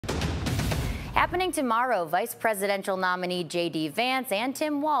Happening tomorrow, Vice Presidential nominee J.D. Vance and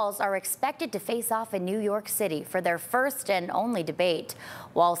Tim Walz are expected to face off in New York City for their first and only debate.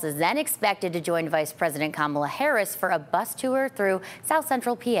 Walz is then expected to join Vice President Kamala Harris for a bus tour through South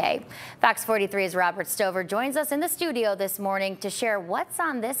Central PA. Fox 43's Robert Stover joins us in the studio this morning to share what's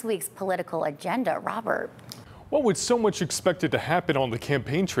on this week's political agenda. Robert. Well, with so much expected to happen on the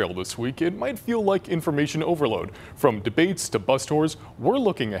campaign trail this week, it might feel like information overload. From debates to bus tours, we're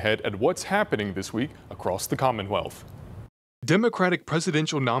looking ahead at what's happening this week across the Commonwealth. Democratic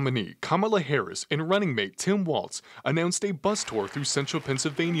presidential nominee Kamala Harris and running mate Tim Walz announced a bus tour through central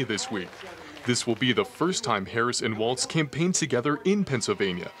Pennsylvania this week. This will be the first time Harris and Walz campaign together in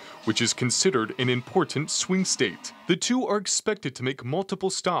Pennsylvania, which is considered an important swing state. The two are expected to make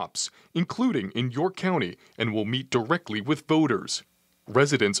multiple stops, including in York County, and will meet directly with voters.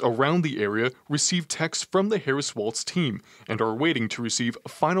 Residents around the area received texts from the Harris-Walz team and are waiting to receive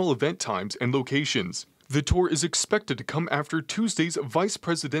final event times and locations. The tour is expected to come after Tuesday's vice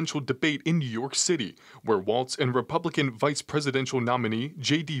presidential debate in New York City, where Walz and Republican vice presidential nominee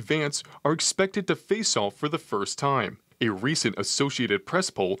J.D. Vance are expected to face off for the first time. A recent Associated Press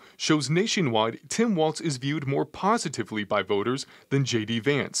poll shows nationwide Tim Walz is viewed more positively by voters than J.D.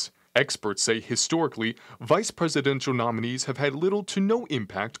 Vance. Experts say historically, vice presidential nominees have had little to no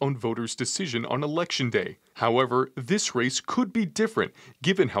impact on voters' decision on Election Day. However, this race could be different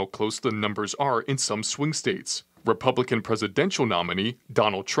given how close the numbers are in some swing states. Republican presidential nominee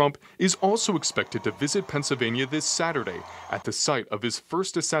Donald Trump is also expected to visit Pennsylvania this Saturday at the site of his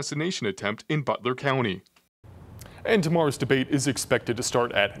first assassination attempt in Butler County. And tomorrow's debate is expected to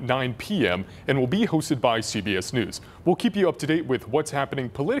start at 9 p.m. and will be hosted by CBS News. We'll keep you up to date with what's happening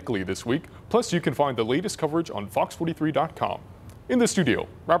politically this week. Plus, you can find the latest coverage on fox43.com. In the studio,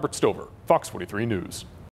 Robert Stover, Fox 43 News.